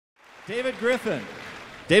David Griffin.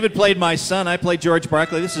 David played my son. I played George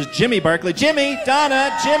Barkley. This is Jimmy Barkley. Jimmy,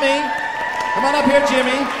 Donna, Jimmy. Come on up here,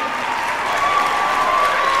 Jimmy.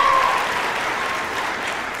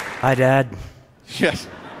 Hi, Dad. Yes.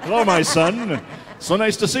 Hello, my son. So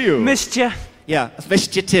nice to see you. Missed ya. Yeah,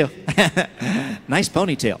 missed you too. Nice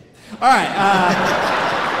ponytail. All right.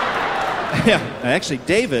 Yeah, actually,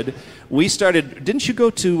 David, we started. Didn't you go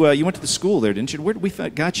to? You went to the school there, didn't you? Where we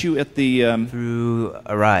got you at the? Through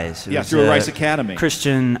Arise. Yeah, through Arise Academy.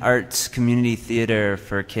 Christian arts community theater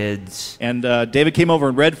for kids. And David came over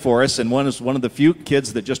and read for us, and one of the few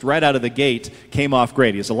kids that just right out of the gate came off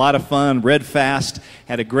great. He was a lot of fun, read fast,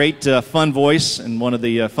 had a great fun voice, and one of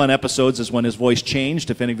the fun episodes is when his voice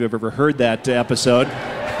changed, if any of you have ever heard that episode.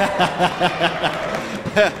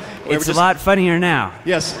 It's a lot funnier now.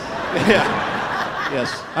 Yes. Yeah.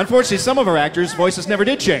 Yes. Unfortunately, some of our actors' voices never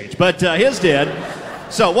did change, but his did.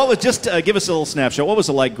 So what was, just give us a little snapshot. What was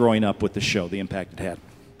it like growing up with the show, the impact it had?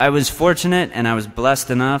 I was fortunate and I was blessed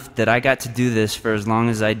enough that I got to do this for as long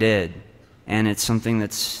as I did. And it's something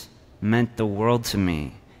that's meant the world to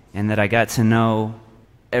me. And that I got to know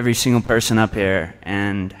every single person up here,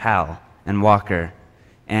 and Hal and Walker.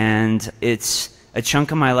 And it's a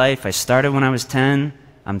chunk of my life. I started when I was 10.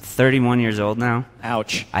 I'm 31 years old now.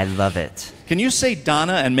 Ouch. I love it. Can you say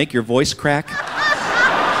Donna and make your voice crack?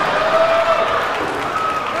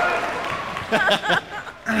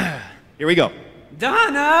 Here we go.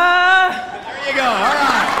 Donna! There you go. All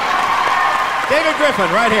right. David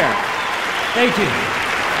Griffin, right here. Thank you.